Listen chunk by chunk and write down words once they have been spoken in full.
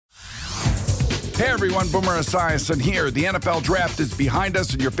Hey everyone, Boomer Esiason here. The NFL Draft is behind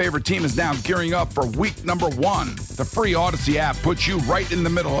us and your favorite team is now gearing up for week number 1. The free Odyssey app puts you right in the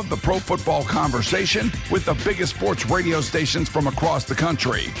middle of the pro football conversation with the biggest sports radio stations from across the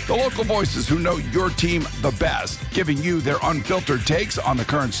country. The local voices who know your team the best, giving you their unfiltered takes on the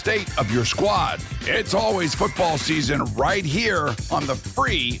current state of your squad. It's always football season right here on the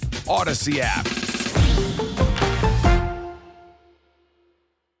free Odyssey app.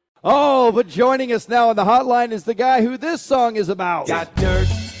 Oh, but joining us now on the hotline is the guy who this song is about. Got Dirk,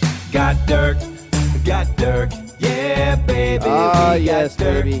 got Dirk, got Dirk, yeah, baby. Ah, yes,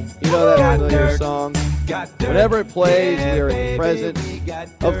 baby. You know that familiar song. Whenever it plays, we are in the presence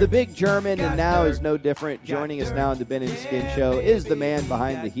of the big German, and now is no different. Joining us now on the Ben and Skin Show is the man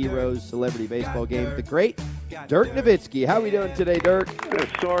behind the Heroes Celebrity Baseball Game, the great Dirk Nowitzki. How are we doing today, Dirk?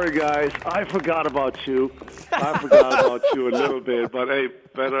 Sorry, guys. I forgot about you. I forgot about you a little bit, but hey,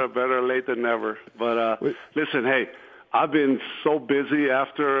 better late than never. But listen, hey, I've been so busy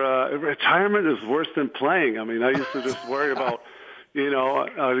after retirement is worse than playing. I mean, I used to just worry about,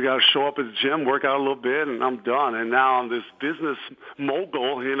 I got to show up at the gym, work out a little bit, and I'm done. And now I'm this business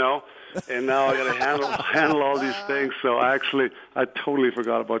mogul, and now I got to handle all these things. So I totally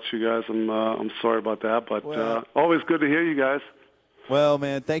forgot about you guys. I'm sorry about that, but always good to hear you guys. Well,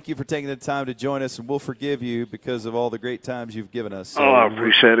 man, thank you for taking the time to join us, and we'll forgive you because of all the great times you've given us. So I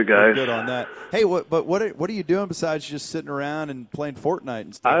appreciate it, guys. Good on that. Hey, what are you doing besides just sitting around and playing Fortnite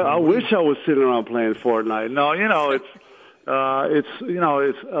and stuff? I wish I was sitting around playing Fortnite. No, it's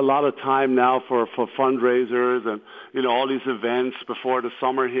a lot of time now for fundraisers and all these events before the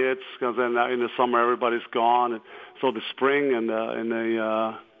summer hits, because then in the summer everybody's gone, and so the spring and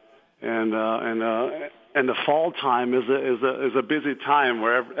the fall time is a busy time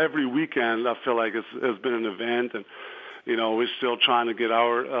where every weekend I feel like has been an event, and we're still trying to get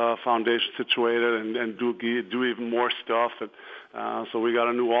our foundation situated and do even more stuff. And so we got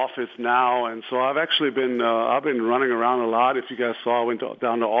a new office now, and so I've actually been running around a lot. If you guys saw, I went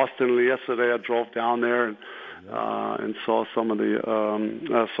down to Austin yesterday. I drove down there and saw some of the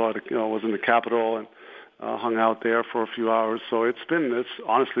was in the Capitol and hung out there for a few hours. So it's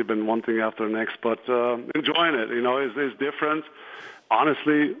honestly been one thing after the next, but enjoying it. It's different.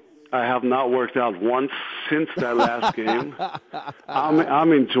 Honestly, I have not worked out once since that last game.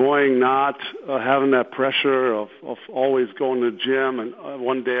 I'm enjoying not having that pressure of always going to the gym, and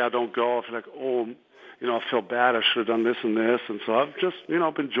one day I don't go. I feel like, I feel bad. I should have done this and this. And so I've just, been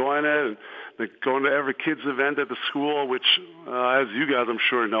enjoying it and going to every kids event at the school, which, as you guys I'm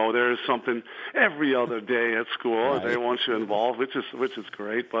sure know, there is something every other day at school. Right. They want you involved, which is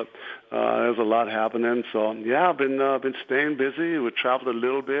great. But there's a lot happening. So yeah, I've been staying busy. We traveled a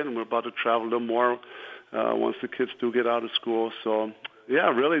little bit, and we're about to travel a little more once the kids do get out of school. So yeah,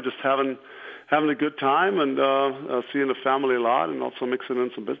 really just having a good time and seeing the family a lot, and also mixing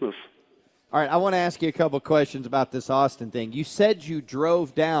in some business. All right, I want to ask you a couple questions about this Austin thing. You said you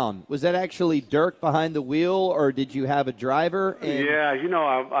drove down. Was that actually Dirk behind the wheel, or did you have a driver? Yeah, I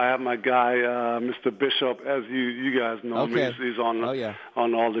have my guy, Mr. Bishop, as you guys know. Okay. He's on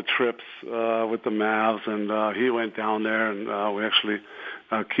all the trips with the Mavs, and he went down there, and we actually,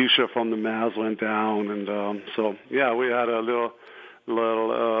 Keisha from the Mavs went down, and so yeah, we had a little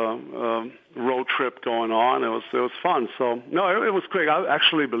road trip going on. It was fun. So no, it was quick. I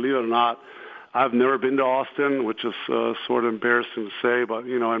actually, believe it or not, I've never been to Austin, which is sort of embarrassing to say, but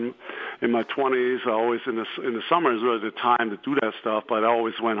in my 20s, I always in the summer is really the time to do that stuff. But I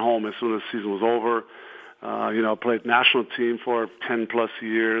always went home as soon as the season was over. I played national team for 10 plus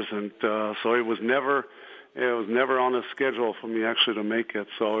years, and so it was never on the schedule for me actually to make it.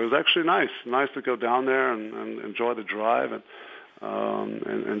 So it was actually nice to go down there and enjoy the drive and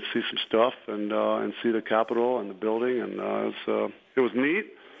see some stuff and see the Capitol and the building, and it was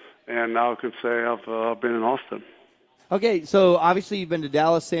neat. And now I could say I've been in Austin. Okay, so obviously you've been to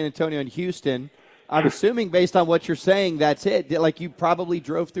Dallas, San Antonio, and Houston. I'm assuming based on what you're saying, that's it. Like you probably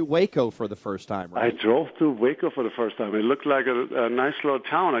drove through Waco for the first time, right? I drove through Waco for the first time. It looked like a nice little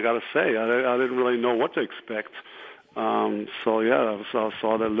town, I got to say. I didn't really know what to expect. So, yeah, I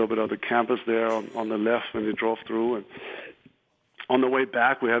saw that little bit of the campus there on the left when you drove through. And on the way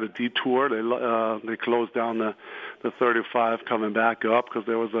back, we had a detour. They closed down the 35 coming back up because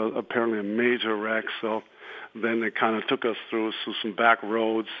there was apparently a major wreck. So then they kind of took us through some back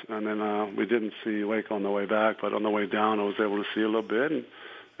roads, and then we didn't see Waco on the way back. But on the way down, I was able to see a little bit, and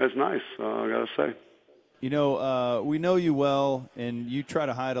it's nice, I got to say. We know you well, and you try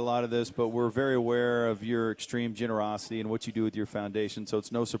to hide a lot of this, but we're very aware of your extreme generosity and what you do with your foundation. So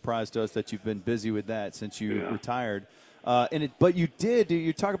it's no surprise to us that you've been busy with that since you retired. But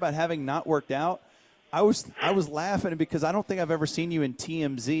you talk about having not worked out. I was laughing because I don't think I've ever seen you in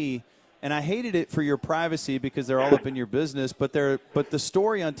TMZ, and I hated it for your privacy because they're all up in your business. But the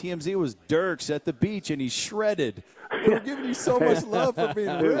story on TMZ was Dirk's at the beach and he's shredded. They were giving you so much love for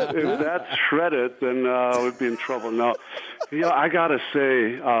being ripped. If that's shredded, then we'd be in trouble. No, I gotta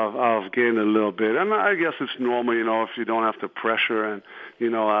say, I've gained a little bit, and I guess it's normal, if you don't have the pressure. And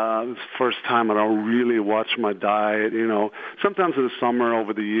it's the first time I don't really watch my diet. Sometimes in the summer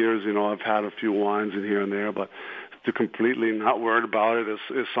over the years, I've had a few wines in here and there, but to completely not worried about it is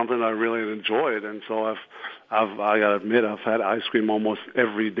something I really enjoyed. And so I gotta admit, I've had ice cream almost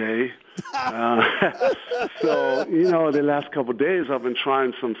every day. So the last couple of days I've been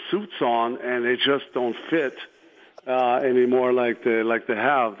trying some suits on, and they just don't fit anymore like they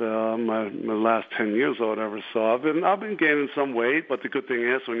have my last 10 years or whatever. So I've been gaining some weight, but the good thing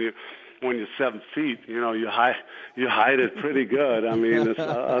is when you're 7 feet, you hide it pretty good. I mean,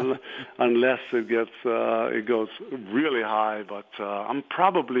 it's, unless it goes really high, but I'm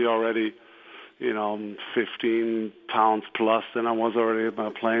probably already 15 pounds plus than I was already at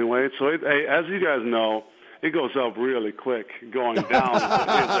my playing weight. So as you guys know, it goes up really quick. Going down is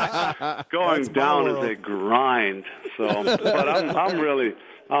a grind. So, but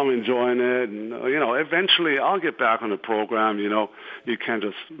I'm enjoying it, and eventually I'll get back on the program. You can't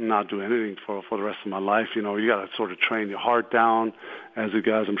just not do anything for the rest of my life. You got to sort of train your heart down, as you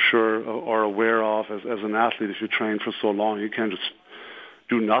guys I'm sure are aware of. As an athlete, if you train for so long, you can't just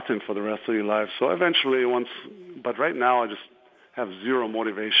do nothing for the rest of your life. So eventually, but right now I just have zero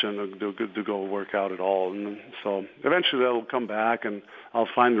motivation to go work out at all. And so eventually that'll come back, and I'll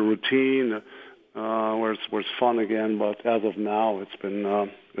find a routine where it's fun again. But as of now, it's been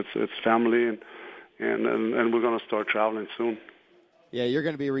it's family, and we're going to start traveling soon. Yeah, you're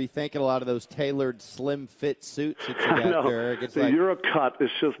going to be rethinking a lot of those tailored slim fit suits that you got there. The Eurocut is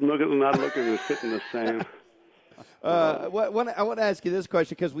just not looking and fitting the same. I want to ask you this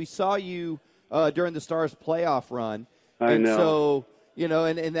question because we saw you during the Stars playoff run. I know. So,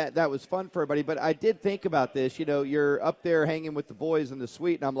 and that was fun for everybody. But I did think about this. You're up there hanging with the boys in the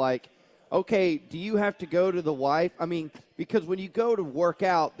suite, and I'm like, okay, do you have to go to the wife? I mean, because when you go to work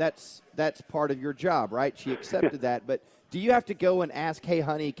out, that's part of your job, right? She accepted that. But do you have to go and ask, hey,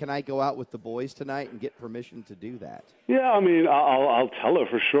 honey, can I go out with the boys tonight and get permission to do that? Yeah, I mean, I'll tell her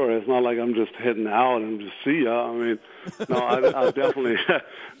for sure. It's not like I'm just heading out and just see ya. I mean, no, I'll definitely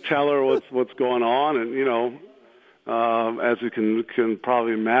tell her what's going on, and as you can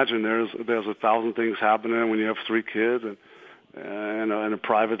probably imagine, there's 1,000 things happening when you have 3 kids and a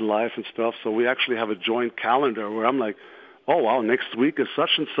private life and stuff. So we actually have a joint calendar where I'm like, oh wow, next week is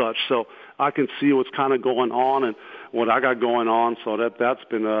such and such, so I can see what's kind of going on and what I got going on. So that's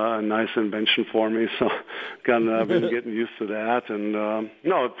been a nice invention for me. So I've been getting used to that, and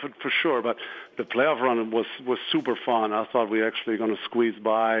no, for sure. But the playoff run was super fun. I thought we actually going to squeeze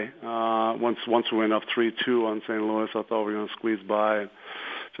by. Once we went up 3-2 on St. Louis, I thought we were going to squeeze by. And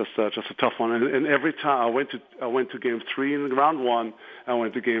just a tough one. And every time I went to Game 3 in round 1, I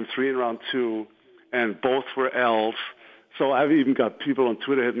went to Game 3 in round 2, and both were L's. So I've even got people on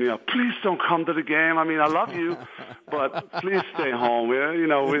Twitter hitting me up, please don't come to the game. I mean, I love you, but please stay home.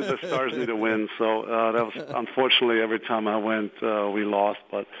 The Stars need to win. So that was, unfortunately, every time I went, we lost.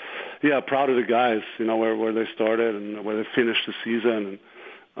 But, yeah, proud of the guys, where they started and where they finished the season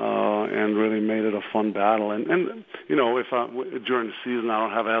and really made it a fun battle. And if during the season I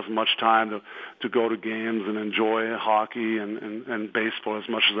don't have as much time to go to games and enjoy hockey and baseball as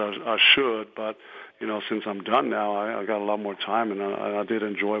much as I should, but since I'm done now, I got a lot more time, and I did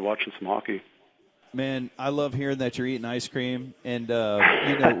enjoy watching some hockey. Man, I love hearing that you're eating ice cream, and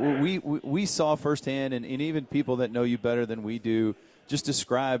we saw firsthand, and even people that know you better than we do, just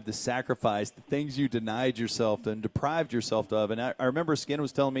describe the sacrifice, the things you denied yourself and deprived yourself of. And I remember Skin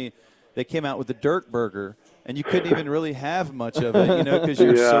was telling me they came out with the Dirk Burger, and you couldn't even really have much of it, because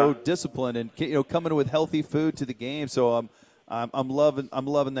you're so disciplined and coming with healthy food to the game. So I'm loving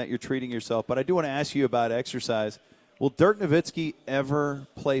that you're treating yourself. But I do want to ask you about exercise. Will Dirk Nowitzki ever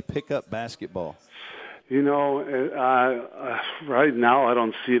play pickup basketball? Right now I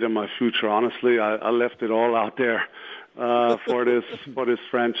don't see it in my future. Honestly, I left it all out there for this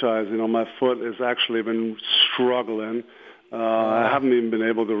franchise. My foot has actually been struggling. I haven't even been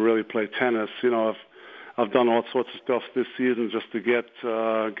able to really play tennis. I've done all sorts of stuff this season just to get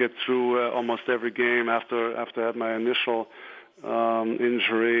through almost every game after I had my initial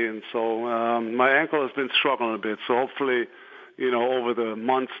injury, and so my ankle has been struggling a bit. So hopefully, over the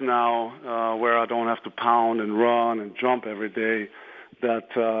months now, where I don't have to pound and run and jump every day, that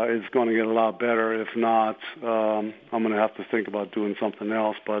is going to get a lot better. If not, I'm going to have to think about doing something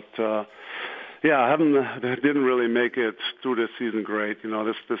else. But Yeah, I didn't really make it through this season great. You know,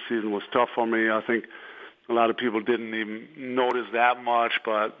 this season was tough for me. I think a lot of people didn't even notice that much,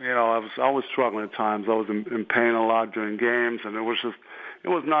 but you know, I was struggling at times. I was in pain a lot during games, and it was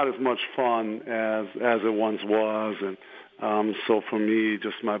not as much fun as it once was. And so for me,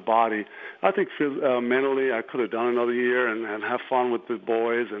 just my body, I think mentally I could have done another year and have fun with the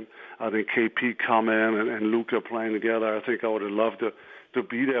boys. And I think KP coming and Luka playing together, I think I would have loved to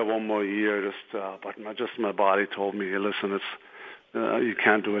be there one more year. But my body told me, hey, listen, you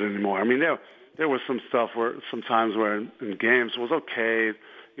can't do it anymore. I mean, there was some stuff sometimes where in games it was okay.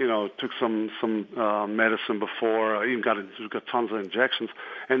 You know, took some medicine before. I even got tons of injections.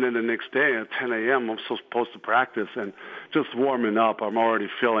 And then the next day at 10 a.m., I'm supposed to practice. And just warming up, I'm already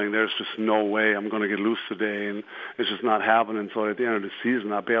feeling there's just no way I'm going to get loose today. And it's just not happening. So at the end of the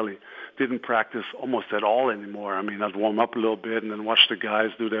season, I barely didn't practice almost at all anymore. I mean, I'd warm up a little bit and then watch the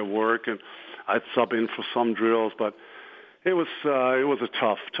guys do their work. And I'd sub in for some drills. But it was a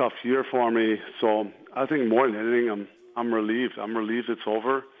tough year for me. So I think more than anything, I'm relieved. I'm relieved it's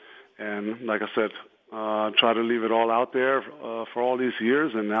over. And like I said, try to leave it all out there for all these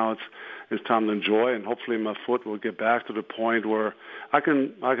years. And now it's time to enjoy. And hopefully my foot will get back to the point where I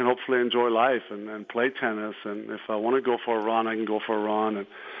can hopefully enjoy life and play tennis. And if I want to go for a run, I can go for a run. And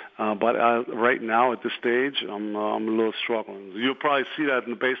but right now at this stage, I'm a little struggling. You'll probably see that in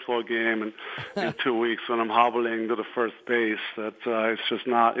the baseball game in 2 weeks when I'm hobbling to the first base. That it's just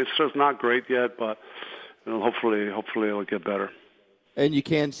not great yet, but you know, hopefully it'll get better. And you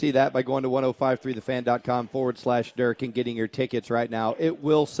can see that by going to 1053thefan.com/Dirk and getting your tickets right now. It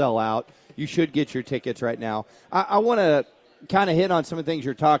will sell out. You should get your tickets right now. I want to kind of hit on some of the things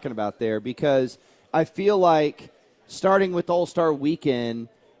you're talking about there because I feel like starting with All-Star Weekend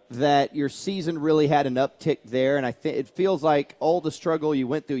that your season really had an uptick there, and it feels like all the struggle you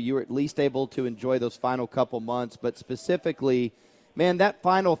went through, you were at least able to enjoy those final couple months, but specifically, man, that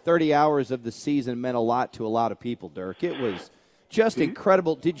final 30 hours of the season meant a lot to a lot of people, Dirk. It was just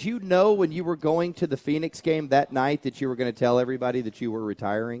incredible. Did you know when you were going to the Phoenix game that night that you were going to tell everybody that you were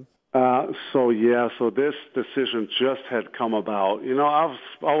retiring? So this decision just had come about. You know, I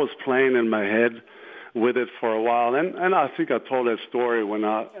was playing in my head with it for a while, and I think I told that story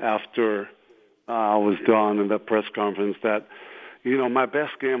after I was done in that press conference that, you know, my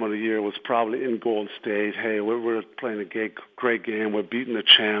best game of the year was probably in Golden State. Hey, we're playing a great game. We're beating the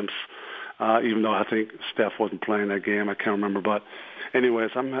champs. Even though I think Steph wasn't playing that game, I can't remember. But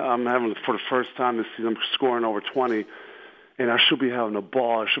anyways, I'm having, for the first time this season, I'm scoring over 20, and I should be having a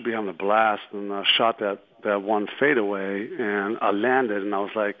ball. I should be having a blast. And I shot that one fadeaway, and I landed, and I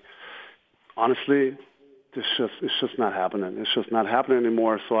was like, honestly, it's just not happening. It's just not happening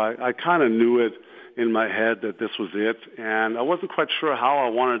anymore. So I kind of knew it in my head that this was it, and I wasn't quite sure how I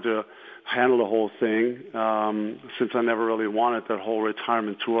wanted to handle the whole thing since I never really wanted that whole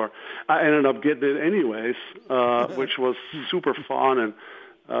retirement tour. I ended up getting it anyways, which was super fun and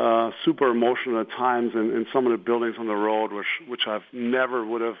super emotional at times in some of the buildings on the road, which I've never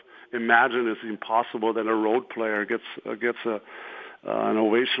would have imagined is impossible that a road player gets an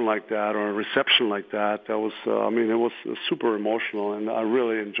ovation like that or a reception like that. That was, it was super emotional, and I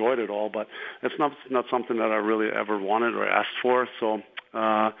really enjoyed it all. But it's not something that I really ever wanted or asked for. So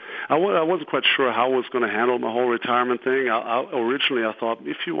I wasn't quite sure how I was going to handle my whole retirement thing. Originally, I thought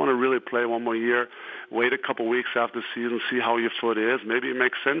if you want to really play one more year, wait a couple weeks after the season, see how your foot is. Maybe it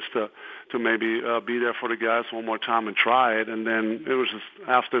makes sense to maybe be there for the guys one more time and try it. And then it was just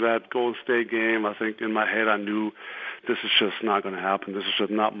after that Golden State game, I think in my head I knew this is just not going to happen. This is just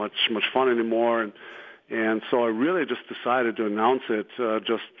not much fun anymore. And so I really just decided to announce it a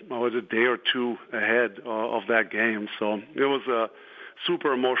day or two ahead of that game. So it was a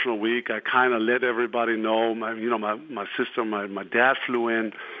super emotional week. I kind of let everybody know. My sister, my dad flew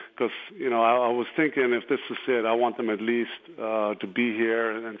in because, I was thinking if this is it, I want them at least to be here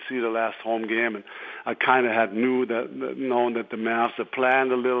and see the last home game. And I kind of had known that the Mavs had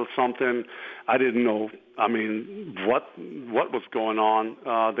planned a little something. I didn't know. What was going on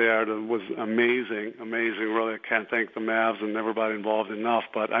there? That was amazing. Really, I can't thank the Mavs and everybody involved enough.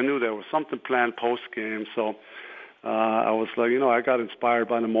 But I knew there was something planned post game. So I was like, I got inspired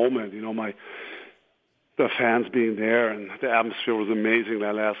by the moment. The fans being there and the atmosphere was amazing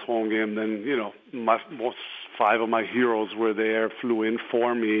that last home game. Then, most 5 of my heroes were there, flew in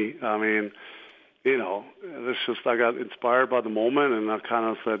for me. It's just I got inspired by the moment, and I kind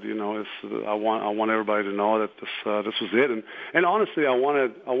of said, I want everybody to know that this was it. And honestly, I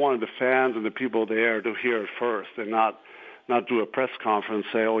wanted the fans and the people there to hear it first, and not do a press conference,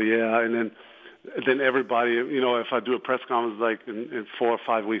 say, oh yeah, and then everybody, if I do a press conference like in 4 or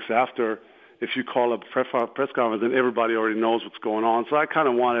 5 weeks after, if you call a press conference, then everybody already knows what's going on. So I kind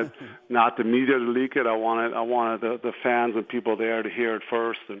of wanted not the media to leak it. I wanted the fans and people there to hear it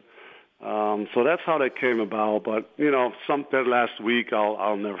first, and so that's how that came about. But that last week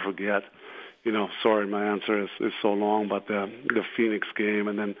I'll never forget. Sorry, my answer is so long, but the Phoenix game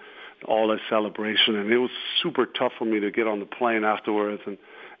and then all the celebration, and it was super tough for me to get on the plane afterwards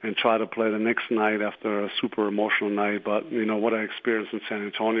and try to play the next night after a super emotional night. But what I experienced in San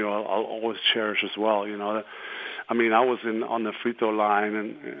Antonio, I'll always cherish as well. I was on the free throw line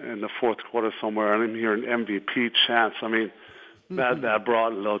in the fourth quarter somewhere, and I'm hearing MVP chants. That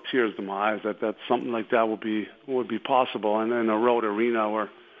brought a little tears to my eyes. That something like that would be possible, and in a road arena where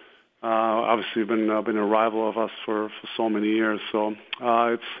obviously been a rival of us for so many years. So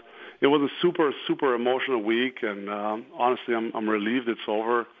it was a super, super emotional week, and honestly, I'm relieved it's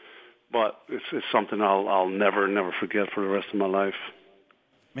over. But it's something I'll never forget for the rest of my life.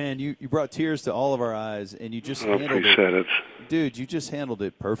 Man, you brought tears to all of our eyes, and you just handled appreciate it. Dude, you just handled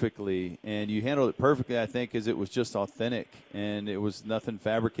it perfectly, and you handled it perfectly, I think, because it was just authentic, and it was nothing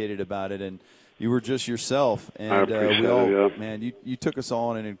fabricated about it, and you were just yourself. And I appreciate it, yeah. Man, you took us all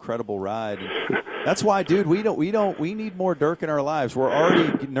on an incredible ride. And that's why, dude, we need more Dirk in our lives. We're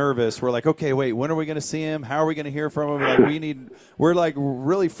already nervous. We're like, okay, wait, when are we going to see him? How are we going to hear from him? We're like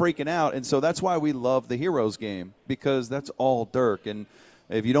really freaking out, and so that's why we love the Heroes game, because that's all Dirk. And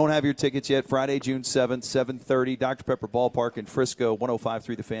if you don't have your tickets yet, Friday, June 7th, 7:30, Dr. Pepper Ballpark in Frisco,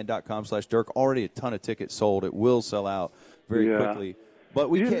 1053thefan.com/Dirk. Already a ton of tickets sold. It will sell out very quickly. But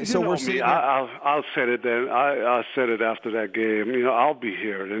we can't. So we're seeing. I'll say it then. I said it after that game. I'll be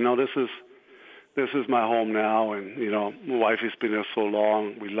here. This is my home now, and my wife has been there so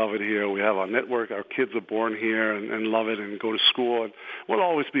long. We love it here. We have our network. Our kids are born here and love it and go to school. And we'll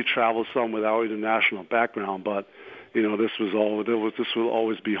always be troublesome with our international background, but this will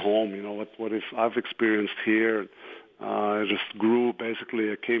always be home. What if I've experienced here. I just grew.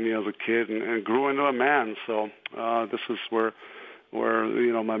 Basically, I came here as a kid and grew into a man. So this is where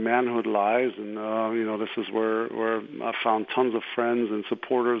my manhood lies, and this is where I found tons of friends and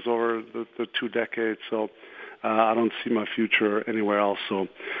supporters over the 2 decades. So I don't see my future anywhere else. So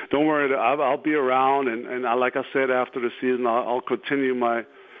don't worry, I'll be around, and like I said, after the season, I'll continue my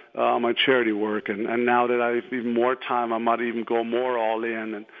charity work, and now that I have even more time, I might even go more all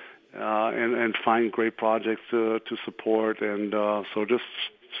in and find great projects to support, and so just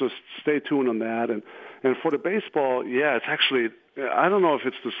stay tuned on that. And for the baseball, yeah, it's actually, I don't know if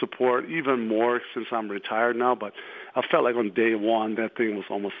it's the support even more since I'm retired now, but I felt like on day one that thing was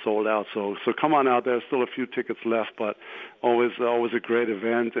almost sold out. So come on out. There's still a few tickets left, but always a great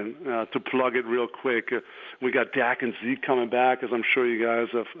event. And to plug it real quick, we got Dak and Zeke coming back, as I'm sure you guys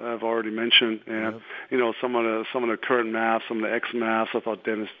have already mentioned. And some of the current Mavs, some of the ex-Mavs. I thought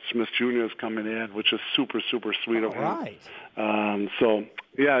Dennis Smith Jr. is coming in, which is super, super sweet of him. Right. So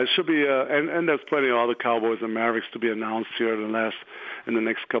yeah, it should be. And there's plenty of other Cowboys and Mavericks to be announced here in the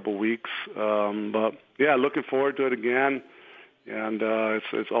next couple of weeks. But yeah, looking forward to it again. And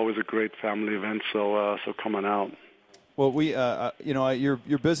it's always a great family event. So come on out. Well,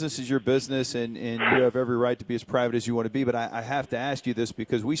 your business is your business, and you have every right to be as private as you want to be. But I have to ask you this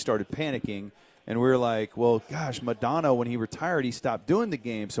because we started panicking, and we were like, well, gosh, Madonna, when he retired, he stopped doing the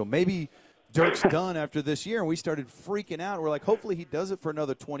game. So maybe Dirk's done after this year. And we started freaking out. We're like, hopefully he does it for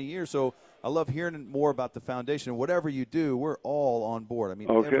another 20 years. So I love hearing more about the foundation. Whatever you do, we're all on board. I mean,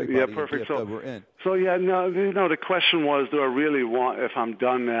 okay, yeah, perfect. So we're in. So yeah, no, the question was, do I really want, if I'm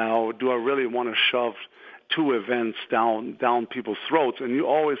done now, do I really want to shove 2 events down people's throats? And you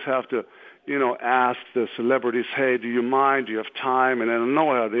always have to, ask the celebrities, hey, do you mind? Do you have time? And I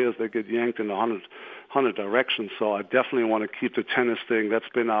know how it is. They get yanked in 100 directions. So I definitely want to keep the tennis thing. That's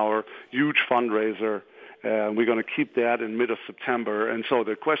been our huge fundraiser. And we're going to keep that in mid of September. And so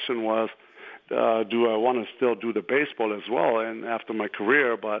the question was, do I want to still do the baseball as well? And after my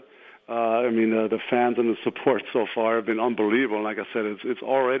career, but the fans and the support so far have been unbelievable. Like I said, it's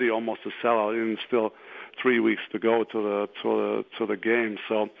already almost a sellout, and still 3 weeks to go to the game.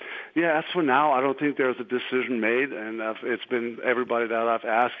 So, yeah, as for now, I don't think there's a decision made, and it's been everybody that I've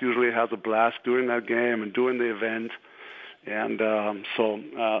asked usually has a blast doing that game and doing the event. And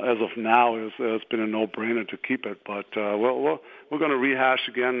as of now, it's been a no-brainer to keep it. But we're going to rehash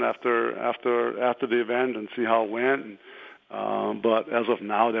again after the event and see how it went. But as of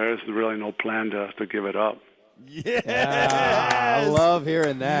now, there is really no plan to give it up. Yes! I love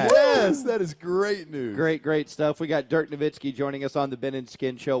hearing that. Yes, that is great news. Great stuff. We got Dirk Nowitzki joining us on the Ben and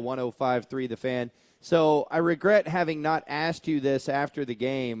Skin Show, 105.3 The Fan. So I regret having not asked you this after the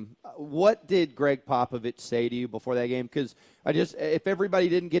game. What did Greg Popovich say to you before that game? Because if everybody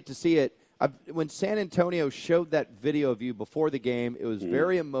didn't get to see it, when San Antonio showed that video of you before the game, it was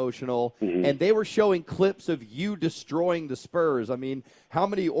very emotional, and they were showing clips of you destroying the Spurs. I mean, how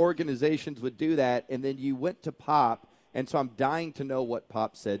many organizations would do that? And then you went to Pop, and so I'm dying to know what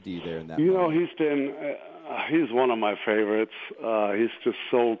Pop said to you there in that moment. He's one of my favorites. He's just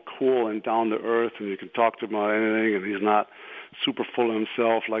so cool and down to earth, and you can talk to him about anything, and he's not super full of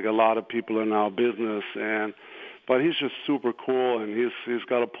himself like a lot of people in our business. But he's just super cool, and he's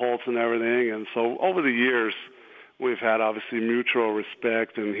got a pulse and everything. And so over the years, we've had obviously mutual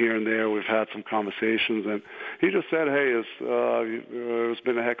respect, and here and there we've had some conversations. And he just said, "Hey, it's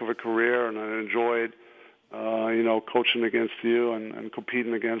been a heck of a career, and I enjoyed, coaching against you and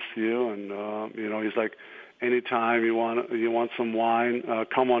competing against you." And he's like, "Anytime you want some wine,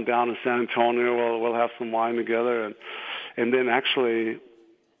 come on down to San Antonio. We'll have some wine together." And then actually,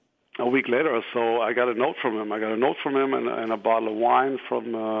 a week later or so, I got a note from him. And a bottle of wine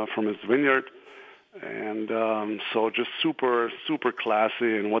from his vineyard, and so just super, super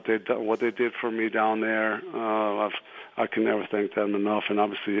classy. And what they did for me down there, I can never thank them enough. And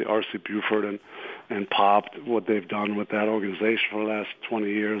obviously, R.C. Buford and Pop, what they've done with that organization for the last 20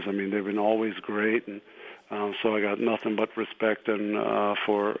 years. I mean, they've been always great, and so I got nothing but respect and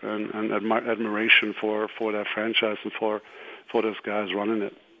admiration for that franchise and for those guys running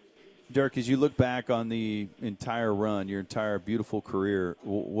it. Dirk, as you look back on the entire run, your entire beautiful career,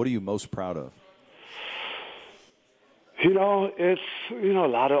 what are you most proud of? It's a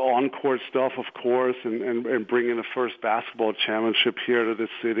lot of on-court stuff, of course, and bringing the first basketball championship here to this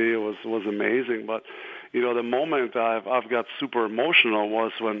city was amazing. But the moment I've got super emotional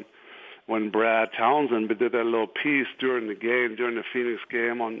was when Brad Townsend did that little piece during the Phoenix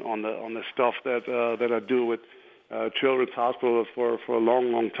game on the stuff that I do with Children's Hospital for a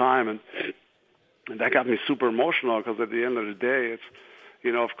long, long time, and that got me super emotional because at the end of the day, it's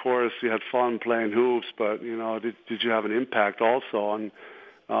of course you had fun playing hoops, but did you have an impact also on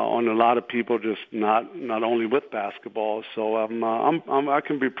a lot of people, just not only with basketball. So I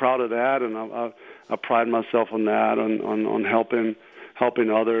can be proud of that, and I pride myself on that, on helping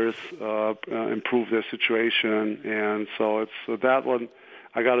others improve their situation, and so that one.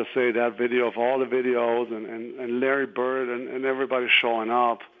 I got to say, that video, of all the videos, and Larry Bird and everybody showing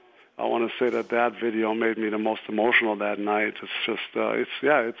up, I want to say that video made me the most emotional that night. It's just,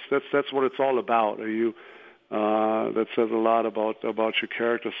 that's what it's all about. That says a lot about your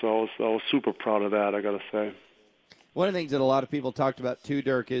character. So I was super proud of that, I got to say. One of the things that a lot of people talked about too,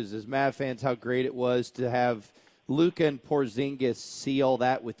 Dirk, is as Mav fans, how great it was to have Luka and Porzingis seal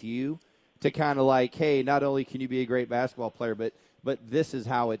that with you, to kind of like, hey, not only can you be a great basketball player, but this is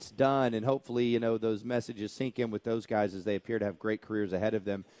how it's done, and hopefully, those messages sink in with those guys as they appear to have great careers ahead of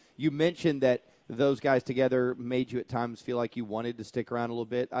them. You mentioned that those guys together made you at times feel like you wanted to stick around a little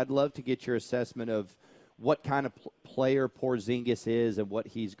bit. I'd love to get your assessment of what kind of player Porzingis is and what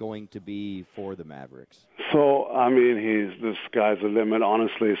he's going to be for the Mavericks. So, this guy's the limit,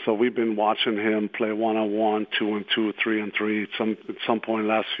 honestly. So we've been watching him play 1-on-1, 2-on-2, 3-on-3. At some point in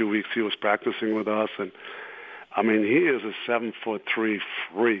the last few weeks, he was practicing with us, and he is a 7'3"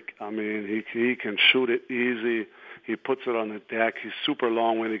 freak. He can shoot it easy. He puts it on the deck. He's super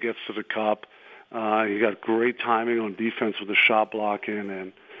long when he gets to the cup. He got great timing on defense with the shot blocking,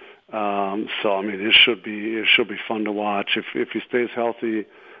 and it should be fun to watch if he stays healthy.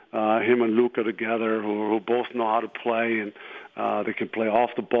 Him and Luka together, who both know how to play, and they can play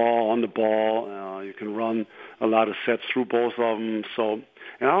off the ball, on the ball. You can run a lot of sets through both of them.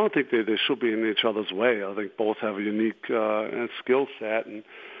 And I don't think they should be in each other's way. I think both have a unique skill set, and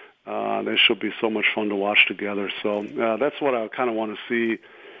they should be so much fun to watch together. So that's what I kind of want to see,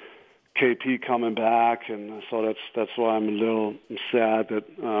 KP coming back, and so that's why I'm a little sad that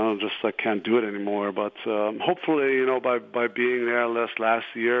I can't do it anymore. But hopefully, by being there last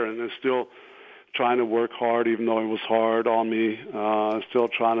year and still trying to work hard, even though it was hard on me, still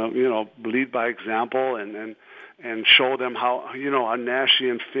trying to lead by example and show them how, Nashi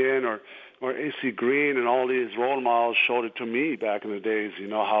and Finn or AC Green and all these role models showed it to me back in the days,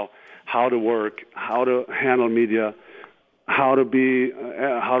 how to work, how to handle media, how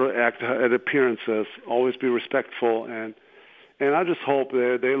to act at appearances, always be respectful. And I just hope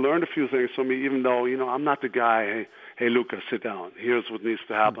they learned a few things from me, even though, I'm not the guy, hey, Luka, sit down. Here's what needs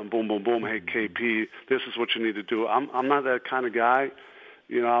to happen. Boom, boom, boom. Hey, KP, this is what you need to do. I'm not that kind of guy.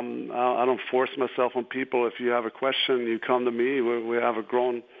 I don't force myself on people. If you have a question, you come to me. We have a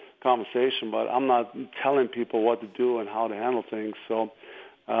grown conversation, but I'm not telling people what to do and how to handle things. So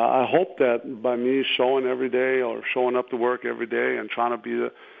I hope that by me showing every day or showing up to work every day and trying to be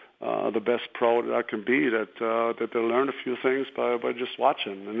the best pro that I can be. That they'll learn a few things by just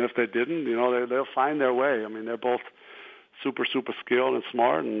watching, and if they didn't, they'll find their way. I mean, they're both super skilled and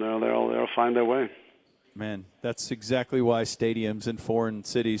smart, and they'll find their way. Man, that's exactly why stadiums in foreign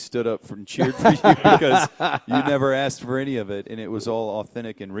cities stood up and cheered for you, because you never asked for any of it, and it was all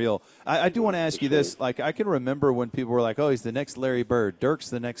authentic and real. I do want to ask you this. Like, I can remember when people were like, oh, he's the next Larry Bird. Dirk's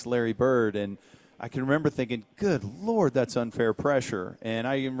the next Larry Bird. And I can remember thinking, good Lord, that's unfair pressure. And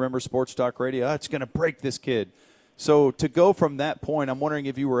I even remember sports talk radio, it's going to break this kid. So to go from that point, I'm wondering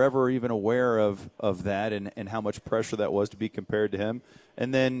if you were ever even aware of that and how much pressure that was to be compared to him.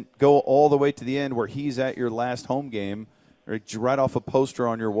 And then go all the way to the end where he's at your last home game, right off a poster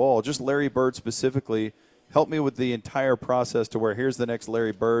on your wall. Just Larry Bird specifically. Help me with the entire process to where here's the next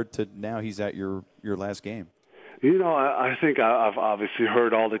Larry Bird to now he's at your last game. I think I've obviously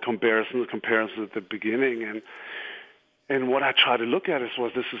heard all the comparisons at the beginning, and what I try to look at is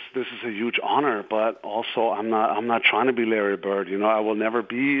this is a huge honor, but also I'm not trying to be Larry Bird. I will never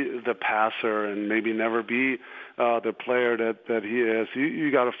be the passer and maybe never be the player that he is. You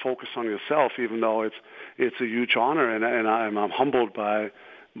got to focus on yourself, even though it's a huge honor, and I'm humbled by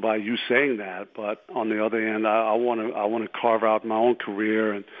you saying that. But on the other hand, I want to carve out my own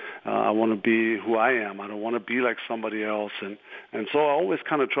career, and I want to be who I am. I don't want to be like somebody else, and so I always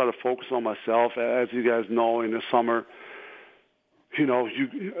kind of try to focus on myself. As you guys know, in the summer,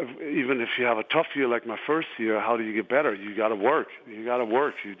 even if you have a tough year like my first year, how do you get better? You got to work.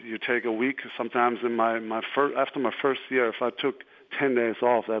 You take a week. Sometimes after my first year, if I took 10 days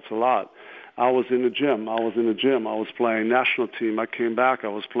off, that's a lot. I was in the gym. I was playing national team. I came back. I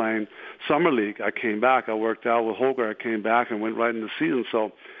was playing summer league. I came back. I worked out with Holger. I came back and went right into the season.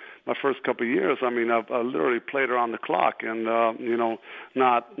 So my first couple of years, I literally played around the clock, and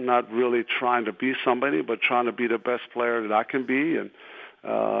not really trying to be somebody, but trying to be the best player that I can be,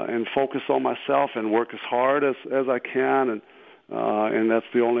 and focus on myself and work as hard as I can, and that's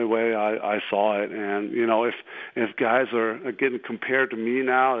the only way I saw it. And if guys are getting compared to me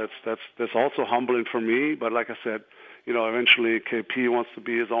now, that's also humbling for me. But like I said, eventually KP wants to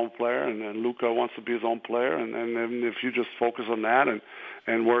be his own player, and Luka wants to be his own player, and if you just focus on that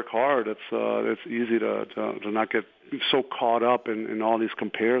and work hard, it's easy to not get so caught up in all these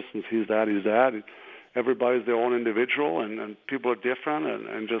comparisons. He's that. Everybody's their own individual, and people are different,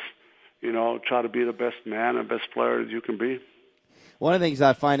 and just try to be the best man and best player that you can be. One of the things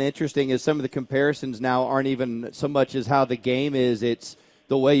I find interesting is some of the comparisons now aren't even so much as how the game is, it's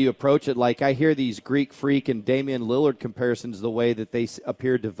the way you approach it. Like, I hear these Greek Freak and Damian Lillard comparisons, the way that they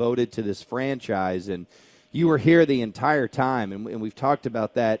appear devoted to this franchise. And you were here the entire time, and we've talked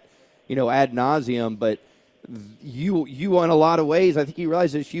about that, ad nauseum. But you in a lot of ways, I think you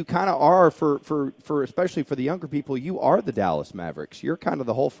realize this, you kind of are, for especially for the younger people, you are the Dallas Mavericks. You're kind of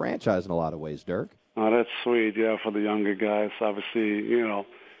the whole franchise in a lot of ways, Dirk. Oh, that's sweet, yeah, for the younger guys. Obviously,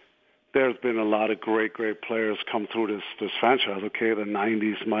 there's been a lot of great players come through this franchise. Okay, the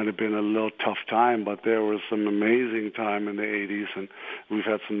 90s might have been a little tough time, but there was some amazing time in the 80s, and we've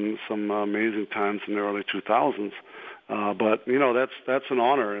had some amazing times in the early 2000s. But that's an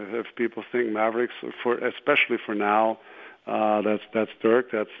honor. If people think Mavericks, especially for now, that's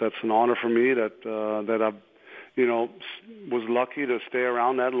Dirk. That's an honor for me that I was lucky to stay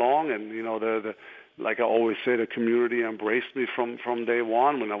around that long, and like I always say, the community embraced me from day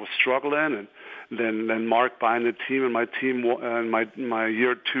one when I was struggling, and then Mark buying the team and my team in my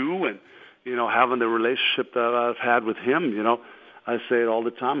year two, and having the relationship that I've had with him. I say it all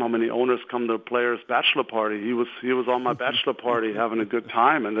the time. How many owners come to a player's bachelor party? He was on my bachelor party having a good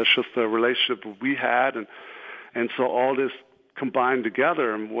time, and that's just the relationship we had, and so all this combined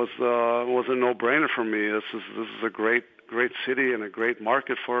together was a no-brainer for me. This is a great city and a great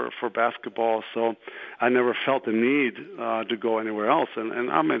market for basketball. So I never felt the need to go anywhere else.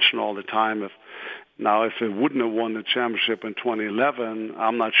 And I mention all the time, if it wouldn't have won the championship in 2011,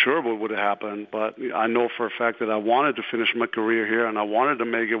 I'm not sure what would have happened. But I know for a fact that I wanted to finish my career here, and I wanted to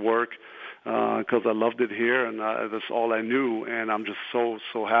make it work because I loved it here, and that's all I knew. And I'm just so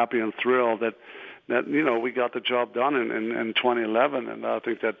happy and thrilled that we got the job done in 2011, and I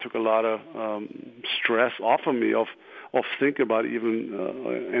think that took a lot of stress off of me of thinking about even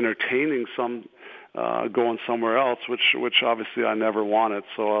entertaining going somewhere else, which obviously I never wanted.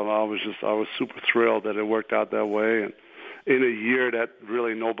 So I was super thrilled that it worked out that way, and in a year that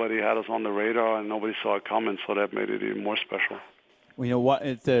really nobody had us on the radar and nobody saw it coming, so that made it even more special. Well,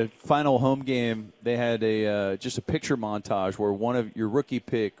 at the final home game, they had just a picture montage where one of your rookie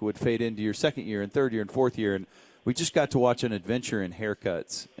pick would fade into your second year and third year and fourth year, and we just got to watch an adventure in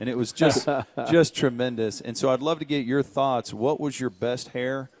haircuts, and it was just tremendous. And so I'd love to get your thoughts. What was your best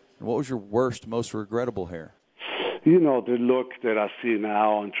hair And what was your worst, most regrettable hair? You know, the look that I see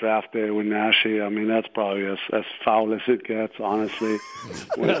now on draft day with Nashi, I mean, that's probably as foul as it gets, honestly.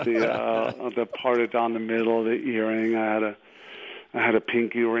 With the parted down the middle, the earring, I had a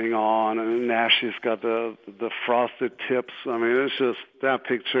pinky ring on, and Nashi's got the frosted tips. I mean, it's just, that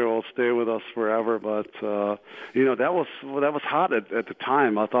picture will stay with us forever. But you know, that was hot at the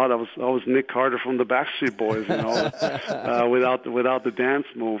time. I thought I was Nick Carter from the Backstreet Boys, you know, without the dance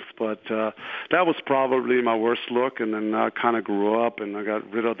moves. But that was probably my worst look. And then I kind of grew up, and I got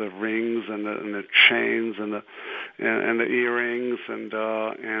rid of the rings and the chains and the earrings, and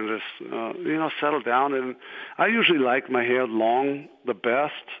just you know, settled down. And I usually like my hair long the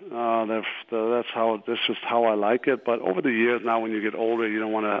best. That's just how I like it. But over the years now, when you get older, you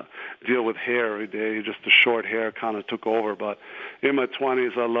don't want to deal with hair every day. Just the short hair kind of took over. But in my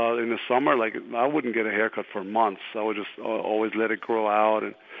 20s, in the summer, like, I wouldn't get a haircut for months. I would just always let it grow out,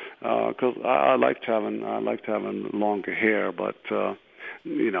 and because I liked having longer hair. But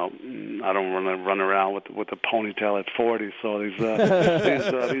you know, I don't want to run around with a ponytail at 40. So these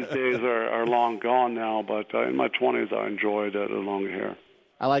days are long gone now. But in my 20s, I enjoyed the longer hair.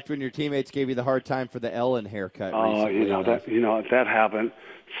 I liked when your teammates gave you the hard time for the Ellen haircut. Oh, that happened.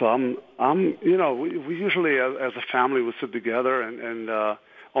 So I'm you know, we usually as a family would sit together and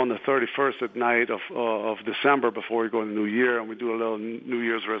on the 31st at night of December before we go into New Year, and we do a little New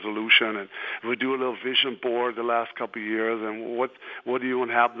Year's resolution, and we do a little vision board the last couple of years, and what do you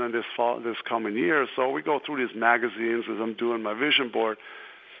want to happen in this coming year? So we go through these magazines as I'm doing my vision board,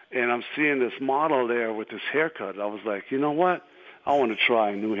 and I'm seeing this model there with this haircut. I was like, you know what? I want to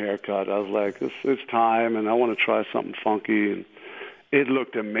try a new haircut. I was like, it's time, and I want to try something funky. And it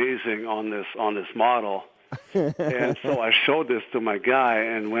looked amazing on this model. And so I showed this to my guy,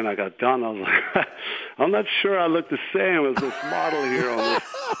 and when I got done, I was like, I'm not sure I look the same as this model here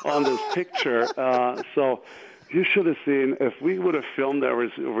on this picture. So you should have seen, if we would have filmed that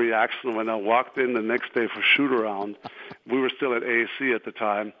reaction when I walked in the next day for shoot-around. We were still at AAC at the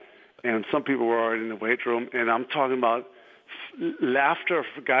time, and some people were already in the weight room, and I'm talking about laughter of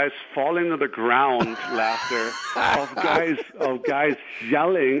guys falling to the ground, laughter of guys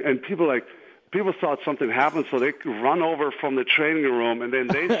yelling, and people thought something happened, so they run over from the training room, and then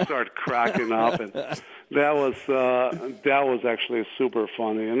they start cracking up, and that was actually super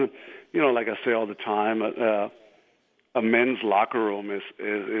funny. And you know, like I say all the time, a men's locker room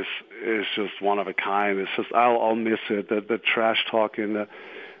is just one of a kind. It's just I'll miss it. The trash talking,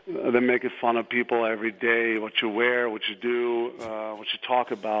 they're making fun of people every day, what you wear, what you do, what you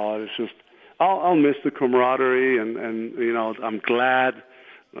talk about. It's just I'll miss the camaraderie, and you know, I'm glad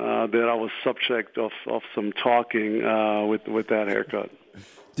that I was subject of some talking with that haircut.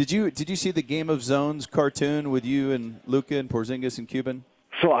 Did you see the Game of Zones cartoon with you and Luka and Porzingis and Cuban?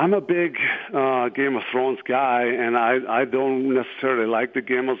 So I'm a big Game of Thrones guy, and I don't necessarily like the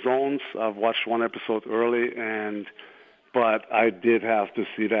Game of Zones. I've watched one episode early, but I did have to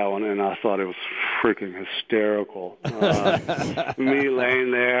see that one, and I thought it was freaking hysterical. Me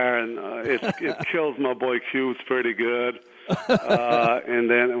laying there, and it kills my boy Q's pretty good. And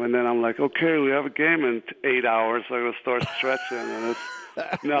then I'm like, okay, we have a game in 8 hours, so I'm gonna start stretching, and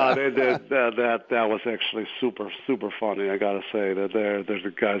that was actually super, super funny. I gotta say that there's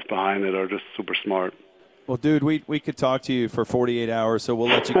the guys behind it are just super smart. Well, dude, we could talk to you for 48 hours, so we'll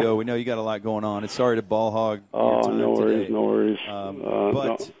let you go. We know you got a lot going on. It's sorry to ball hog your time no worries, today. no worries.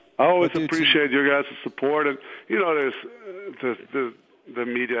 I always appreciate your guys' support, and you know, the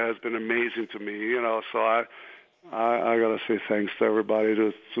media has been amazing to me. You know, so I gotta say thanks to everybody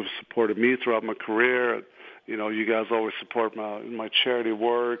who supported me throughout my career. You know, you guys always support my charity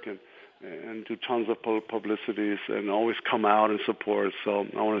work and do tons of publicities and always come out and support. So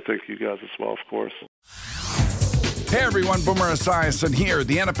I want to thank you guys as well, of course. Hey everyone, Boomer Esiason here.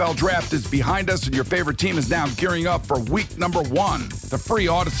 The NFL Draft is behind us, and your favorite team is now gearing up for week number 1. The free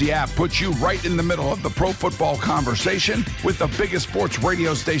Odyssey app puts you right in the middle of the pro football conversation with the biggest sports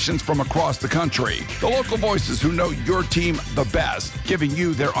radio stations from across the country. The local voices who know your team the best, giving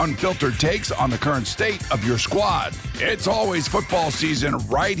you their unfiltered takes on the current state of your squad. It's always football season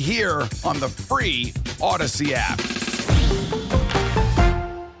right here on the free Odyssey app.